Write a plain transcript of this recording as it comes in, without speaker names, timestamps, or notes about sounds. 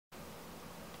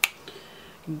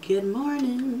Good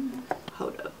morning.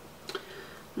 Hold up.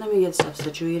 Let me get stuff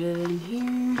situated in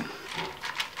here.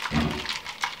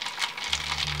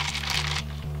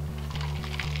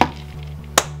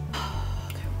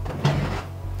 Okay.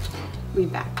 We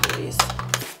back, please.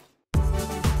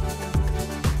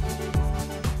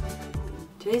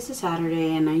 Today's a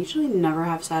Saturday, and I usually never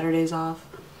have Saturdays off.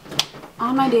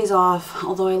 On my days off,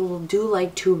 although I do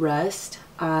like to rest,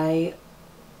 I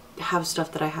have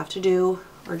stuff that I have to do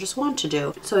or just want to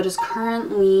do. So it is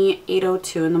currently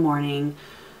 8:02 in the morning.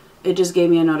 It just gave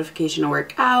me a notification to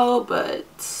work out,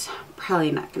 but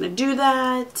probably not gonna do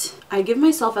that. I give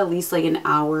myself at least like an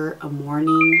hour a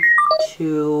morning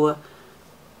to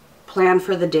plan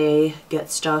for the day,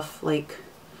 get stuff like,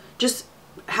 just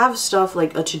have stuff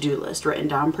like a to-do list written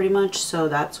down pretty much. So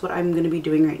that's what I'm gonna be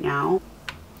doing right now.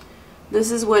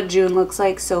 This is what June looks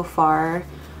like so far.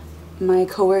 My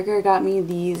coworker got me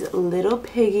these little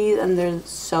piggies and they're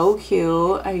so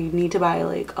cute. I need to buy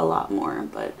like a lot more,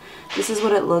 but this is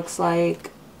what it looks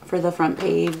like for the front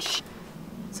page.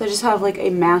 So I just have like a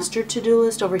master to-do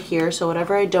list over here. So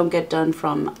whatever I don't get done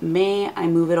from May, I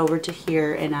move it over to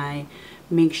here and I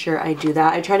make sure I do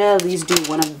that. I try to at least do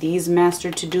one of these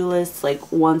master to-do lists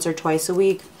like once or twice a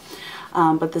week.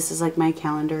 But this is like my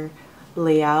calendar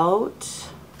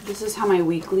layout. This is how my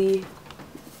weekly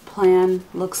plan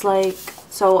looks like.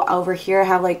 So over here I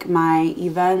have like my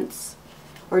events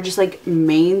or just like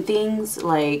main things,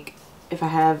 like if I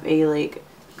have a like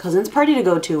cousin's party to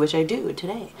go to, which I do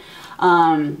today,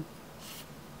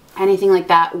 anything like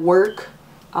that. Work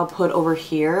I'll put over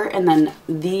here, and then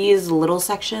these little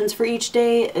sections for each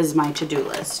day is my to-do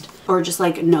list or just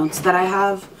like notes that I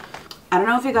have. I don't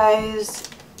know if you guys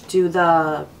do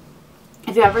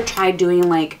if you ever tried doing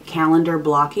like calendar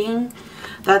blocking.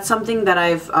 That's something that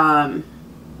I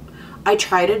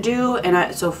try to do,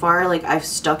 and so far like I've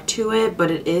stuck to it,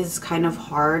 but it is kind of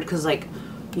hard because like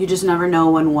you just never know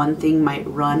when one thing might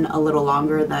run a little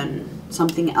longer than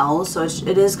something else. So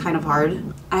it is kind of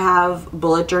hard. I have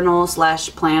bullet journal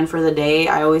 / plan for the day.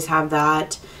 I always have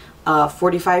that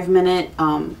 45-minute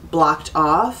blocked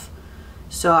off.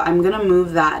 So I'm gonna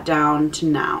move that down to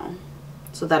now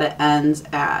so that it ends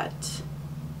at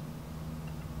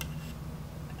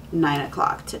 9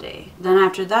 o'clock today. Then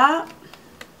after that,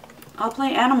 I'll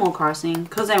play Animal Crossing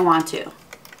because I want to.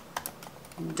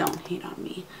 Don't hate on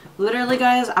me. Literally,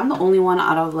 guys, I'm the only one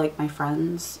out of like my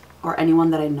friends or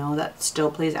anyone that I know that still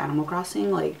plays Animal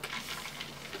Crossing. Like,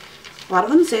 a lot of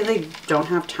them say they don't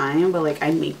have time, but like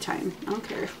I make time. I don't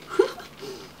care.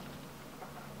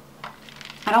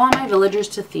 I don't want my villagers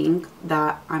to think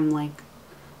that I'm like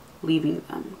leaving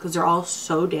them because they're all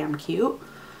so damn cute.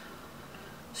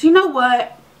 So you know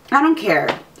what? I don't care.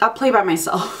 I'll play by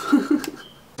myself.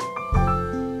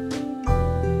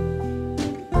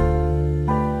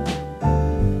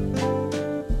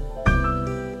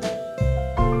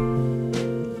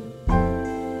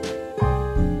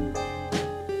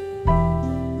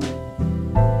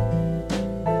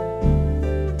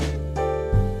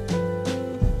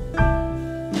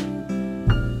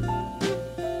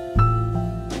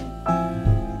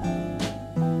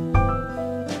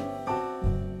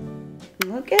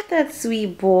 Look at that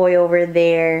sweet boy over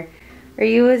there. Are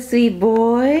you a sweet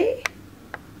boy?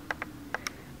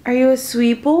 Are you a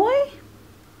sweet boy?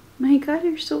 My God,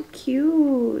 you're so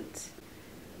cute.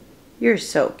 You're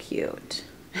so cute.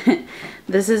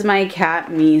 This is my cat,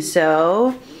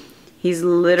 Miso. He's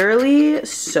literally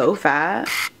so fat,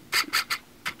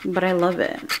 but I love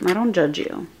it. I don't judge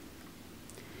you.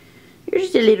 You're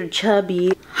just a little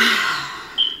chubby.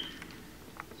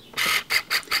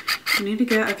 I need to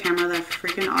get a camera that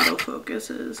freaking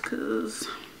autofocuses because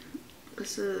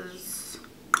this is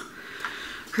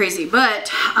crazy.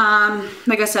 But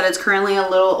like I said, it's currently a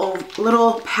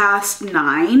little past 9.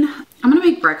 I'm gonna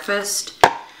make breakfast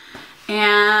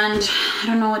and I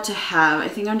don't know what to have. I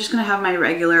think I'm just gonna have my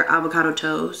regular avocado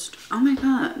toast. Oh my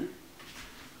God.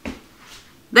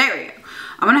 There we go.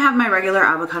 I'm gonna have my regular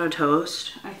avocado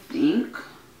toast, I think.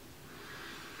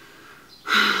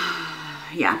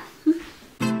 Yeah.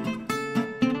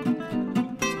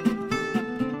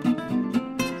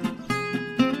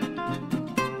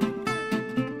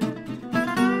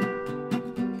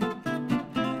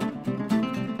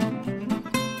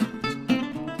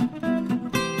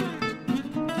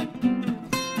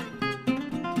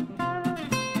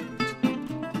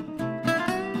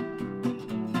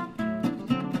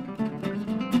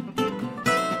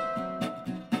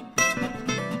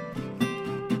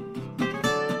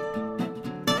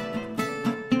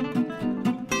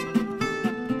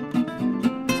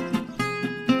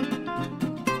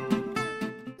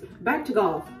 Back to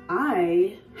golf.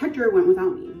 Hector went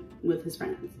without me. with his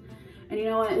friends. And you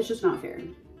know what? It's just not fair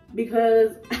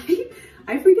because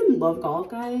I freaking love golf,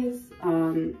 guys.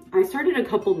 I started a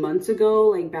couple months ago,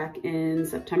 like back in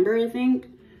September, I think.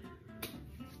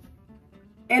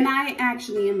 And I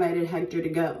actually invited Hector to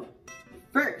go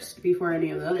first before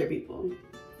any of the other people.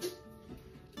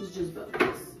 It's just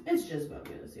bogus. It's just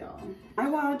bogus, y'all. I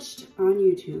watched on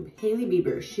YouTube Hailey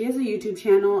Bieber. She has a YouTube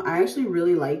channel. I actually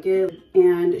really like it.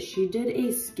 And she did a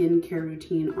skincare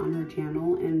routine on her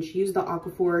channel, and she used the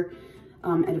Aquaphor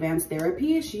advanced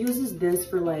therapy. She uses this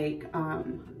for like,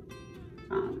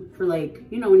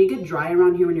 you know, when you get dry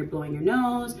around here when you're blowing your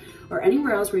nose or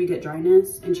anywhere else where you get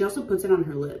dryness. And she also puts it on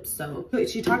her lips. So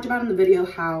she talked about in the video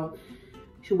how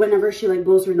whenever she like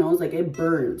blows her nose, like it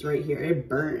burns right here. It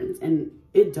burns, and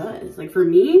it does. Like for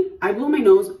me, I blow my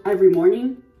nose every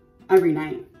morning, every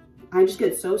night. I just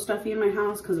get so stuffy in my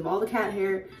house because of all the cat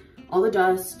hair, all the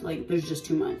dust, like there's just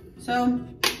too much. So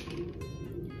I'm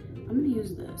gonna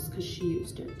use this because she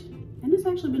used it and it's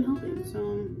actually been helping.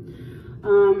 So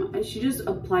she just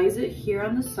applies it here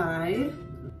on the side.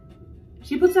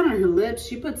 She puts it on her lips,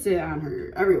 she puts it on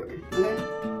her everywhere, okay?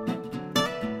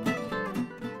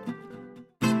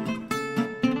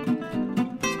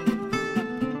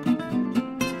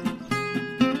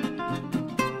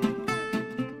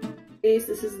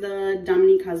 This is the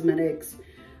Dominique Cosmetics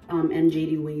and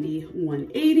JD Weighty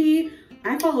 180.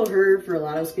 I follow her for a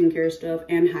lot of skincare stuff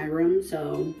and Grwm,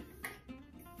 so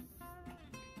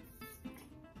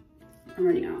I'm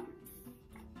running out.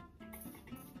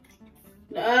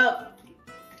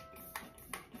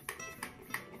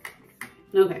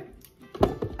 Okay,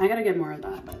 I gotta get more of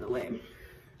that, by the way.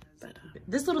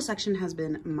 This little section has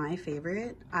been my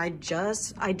favorite. I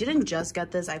didn't just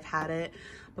get this, I've had it,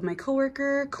 but my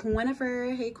coworker,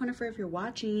 Quinifer, hey Quinifer, if you're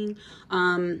watching,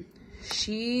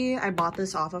 I bought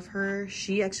this off of her.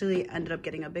 She actually ended up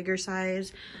getting a bigger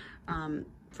size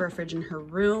for a fridge in her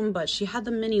room, but she had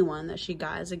the mini one that she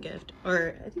got as a gift,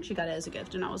 or I think she got it as a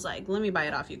gift, and I was like, let me buy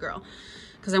it off you, girl,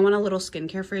 because I want a little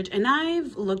skincare fridge. And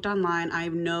I've looked online, I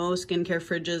know skincare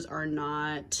fridges are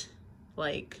not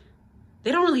like,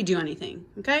 they don't really do anything,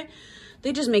 okay?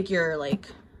 They just make your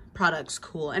like products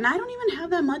cool, and I don't even have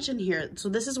that much in here, so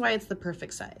this is why it's the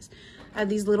perfect size. I have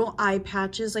these little eye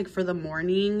patches like for the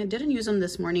morning. I didn't use them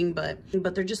this morning, but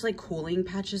they're just like cooling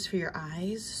patches for your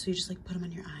eyes, so you just like put them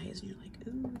on your eyes and you're like,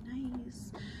 ooh,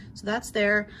 nice. So that's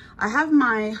there. I have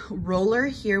my roller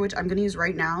here, which I'm gonna use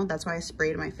right now. That's why I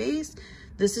sprayed my face.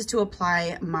 This is to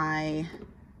apply my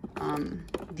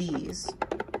these.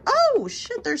 Oh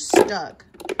shit, they're stuck.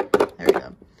 There we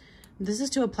go. This is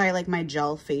to apply like my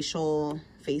gel facial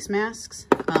face masks.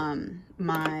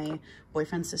 My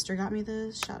boyfriend's sister got me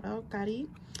this. Shout out, Gotti.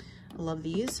 I love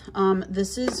these.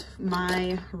 This is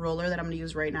my roller that I'm gonna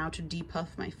use right now to depuff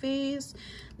my face.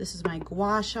 This is my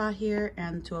gua sha here,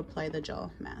 and to apply the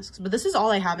gel masks. But this is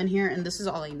all I have in here, and this is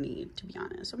all I need, to be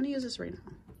honest. So I'm gonna use this right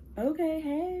now. Okay,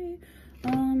 hey.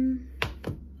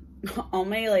 All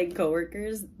my like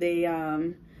coworkers, they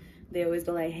always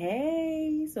go like,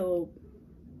 hey. So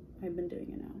I've been doing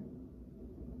it now.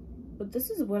 But this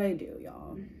is what I do,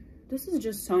 y'all. This is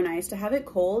just so nice to have it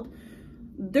cold.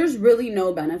 There's really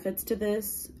no benefits to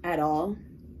this at all,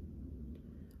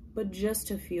 but just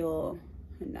to feel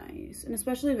nice, and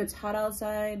especially if it's hot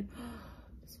outside,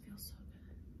 this feels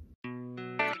so good.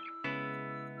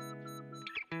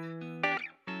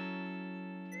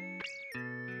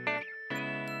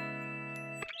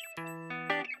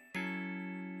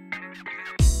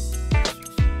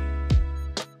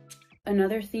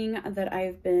 Another thing that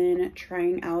I've been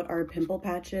trying out are pimple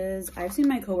patches. I've seen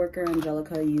my coworker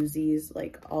Angelica use these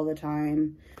like all the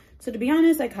time. So to be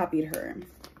honest, I copied her.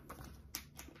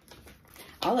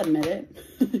 I'll admit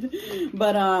it.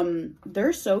 But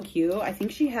they're so cute. I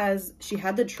think she had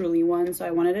the Truly one, so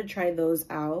I wanted to try those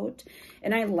out.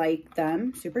 And I like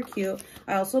them. Super cute.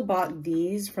 I also bought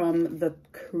these from the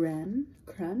Cream.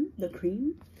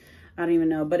 I don't even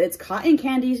know, but it's Cotton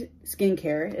Candy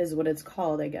Skincare is what it's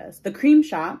called, I guess. The Cream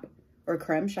Shop, or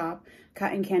Creme Shop,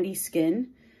 Cotton Candy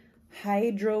Skin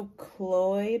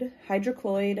Hydrochloride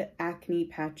Acne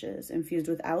Patches infused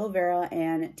with aloe vera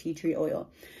and tea tree oil.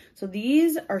 So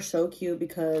these are so cute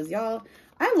because, y'all,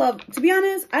 to be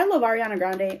honest, I love Ariana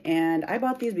Grande, and I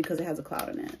bought these because it has a cloud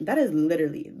in it. That is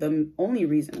literally the only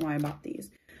reason why I bought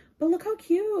these. But look how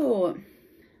cute.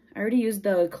 I already used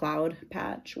the cloud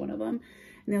patch, one of them.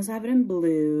 And they also have it in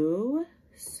blue.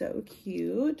 So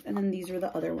cute. And then these are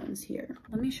the other ones here.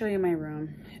 Let me show you my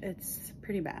room. It's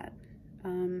pretty bad.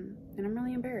 And I'm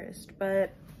really embarrassed.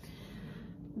 But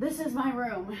this is my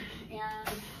room.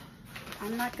 And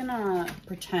I'm not gonna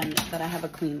pretend that I have a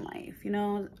clean life. You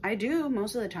know, I do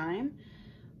most of the time.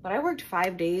 but I worked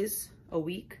 5 days a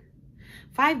week,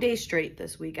 5 days straight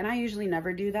this week. And I usually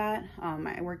never do that.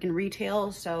 I work in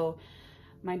retail, so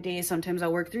my days, sometimes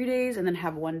I'll work 3 days and then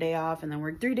have 1 day off and then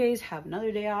work 3 days, have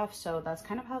another day off. So that's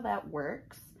kind of how that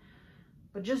works.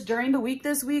 But just during the week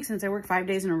this week, since I work 5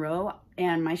 days in a row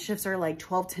and my shifts are like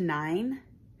 12 to 9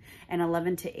 and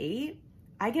 11 to 8,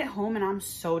 I get home and I'm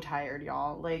so tired,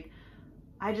 y'all. Like,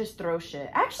 I just throw shit.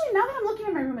 Actually, now that I'm looking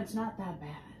at my room, it's not that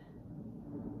bad.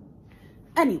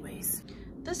 Anyways,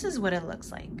 this is what it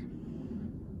looks like.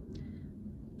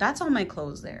 That's all my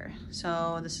clothes there.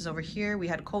 So this is over here. We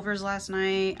had Culver's last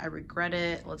night. I regret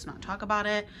it. Let's not talk about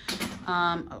it.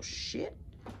 Oh shit.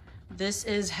 This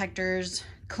is Hector's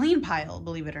clean pile,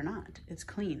 believe it or not. It's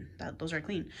clean. Those are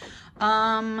clean.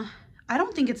 I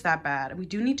don't think it's that bad. We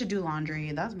do need to do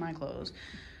laundry. That's my clothes.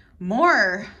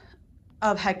 More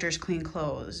of Hector's clean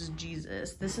clothes.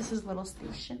 Jesus. This is his little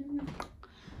station.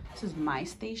 This is my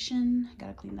station. I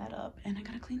gotta clean that up. And I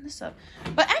gotta clean this up.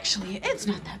 But actually, it's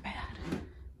not that bad.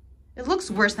 It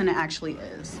looks worse than it actually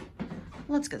is.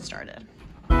 Let's get started.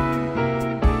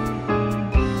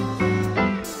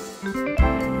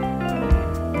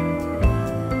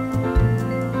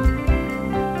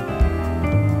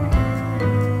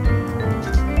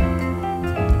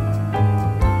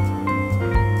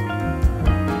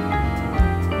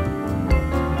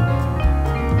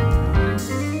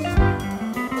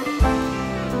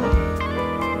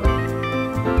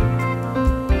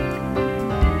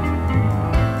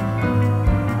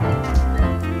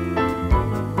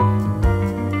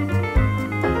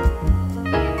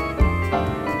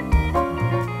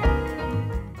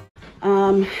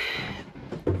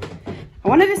 I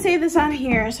wanted to say this on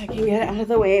here so I can get it out of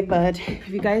the way, but if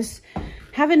you guys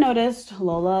haven't noticed,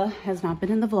 Lola has not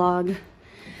been in the vlog,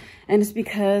 and it's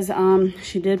because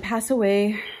she did pass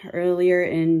away earlier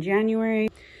in January.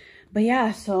 But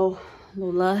yeah, so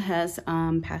Lola has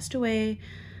passed away.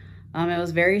 It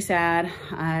was very sad.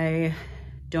 I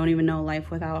don't even know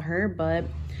life without her, but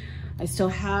I still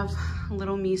have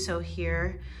little Miso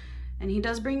here, and he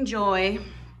does bring joy.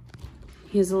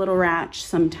 He's a little ratch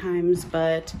sometimes,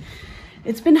 but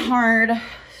it's been hard.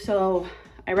 So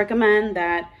I recommend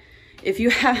that if you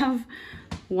have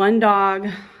one dog,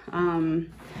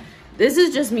 this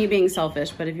is just me being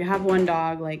selfish, but if you have one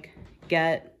dog, like,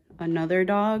 get another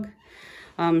dog,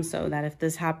 so that if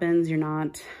this happens, you're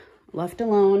not left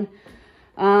alone.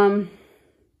 But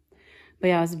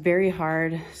yeah, it's very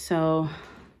hard. So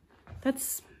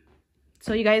that's,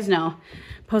 so you guys know,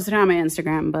 post it on my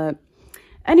Instagram. But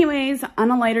anyways, on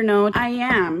a lighter note, I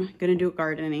am gonna do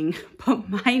gardening, but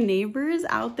my neighbor's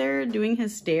out there doing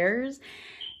his stairs,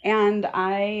 and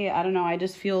I don't know, I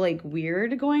just feel like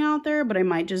weird going out there, but I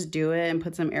might just do it and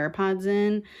put some AirPods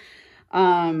in,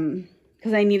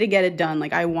 because I need to get it done.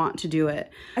 Like, I want to do it.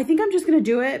 I think I'm just gonna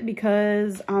do it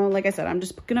because, like I said, I'm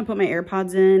just gonna put my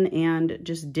AirPods in and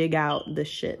just dig out the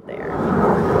shit there.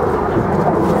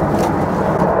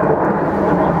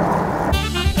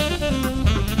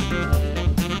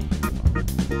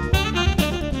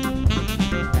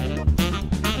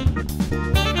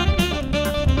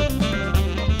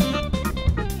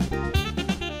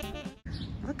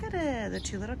 The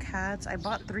 2 little cats. I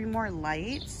bought 3 more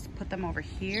lights, put them over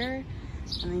here,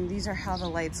 and then these are how the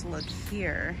lights look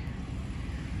here.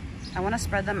 I want to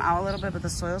spread them out a little bit, but the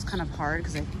soil's kind of hard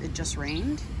because it just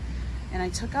rained. And I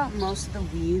took out most of the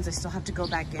weeds. I still have to go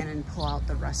back in and pull out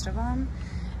the rest of them.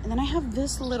 And then I have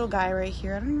this little guy right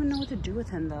here. I don't even know what to do with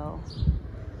him though.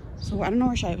 So I don't know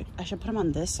where I should put him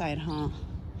on this side, huh?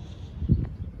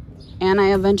 And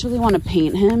I eventually want to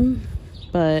paint him,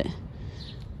 but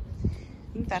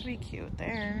I think that'd be cute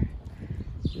there.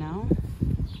 No?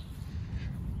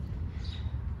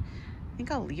 I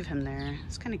think I'll leave him there.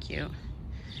 It's kind of cute.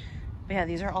 But yeah,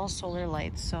 these are all solar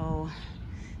lights. So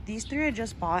these 3 I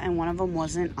just bought and one of them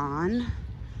wasn't on.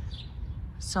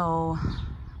 So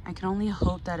I can only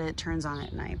hope that it turns on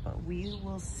at night, but we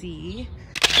will see.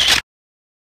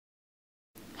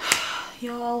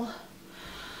 Y'all,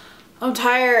 I'm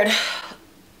tired.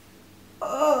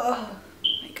 Oh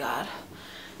my God.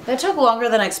 That took longer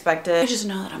than expected. I just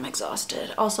know that I'm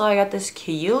exhausted. Also, I got this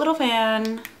cute little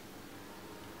fan. It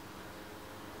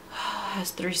has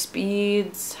 3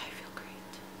 speeds. I feel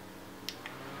great.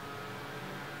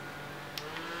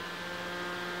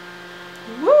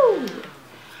 Woo!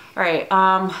 All right,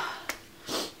 I'm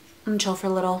gonna chill for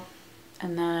a little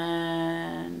and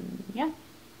then, yeah.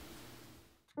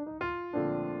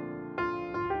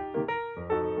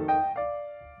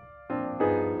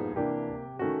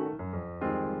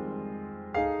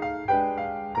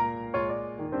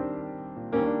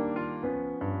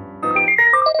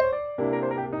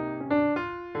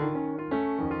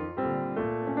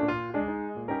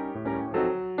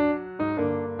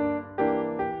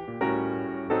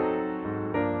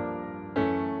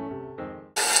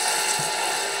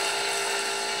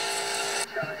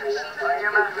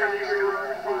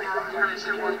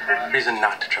 Reason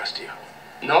not to trust you.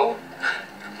 No?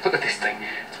 Look at this thing.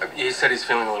 He said he's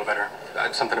feeling a little better.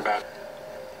 Something about...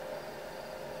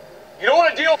 You don't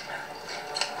want to deal...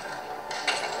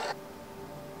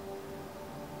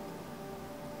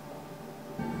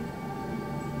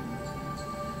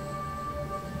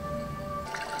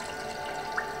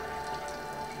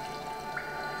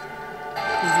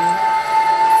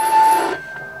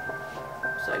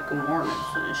 It's like, good morning,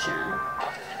 sunshine.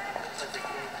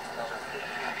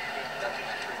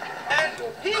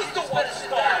 He's the one who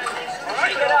started.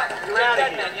 Get up. You're out of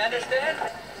here. You understand?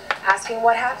 Asking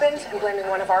what happened and blaming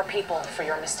one of our people for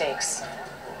your mistakes.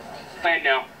 Plan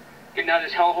now. Getting out of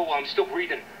this hellhole while I'm still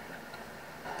breathing.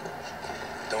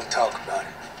 Don't talk about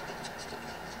it.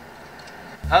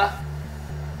 Huh?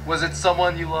 Was it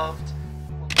someone you loved?